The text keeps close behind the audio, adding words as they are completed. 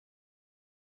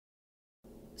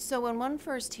So when one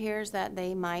first hears that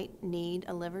they might need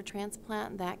a liver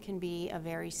transplant, that can be a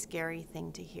very scary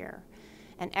thing to hear.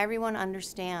 And everyone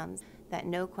understands that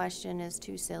no question is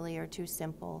too silly or too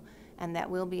simple, and that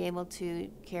we'll be able to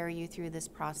carry you through this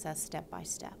process step by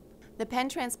step. The Penn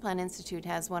Transplant Institute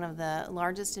has one of the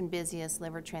largest and busiest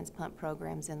liver transplant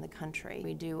programs in the country.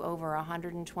 We do over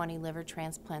 120 liver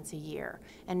transplants a year,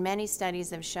 and many studies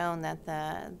have shown that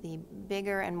the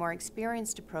bigger and more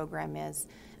experienced a program is,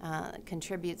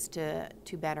 contributes to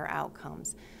better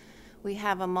outcomes. We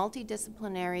have a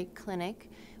multidisciplinary clinic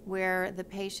where the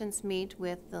patients meet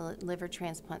with the liver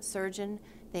transplant surgeon,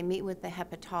 they meet with the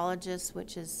hepatologist,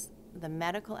 which is the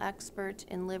medical expert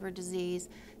in liver disease.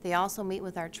 They also meet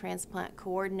with our transplant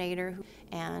coordinator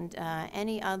and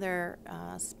any other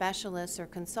specialists or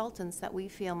consultants that we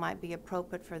feel might be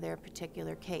appropriate for their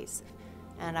particular case.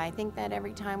 And I think that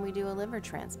every time we do a liver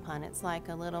transplant, it's like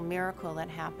a little miracle that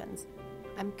happens.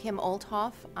 I'm Kim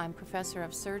Olthoff. I'm professor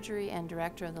of surgery and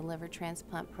director of the liver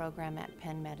transplant program at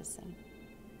Penn Medicine.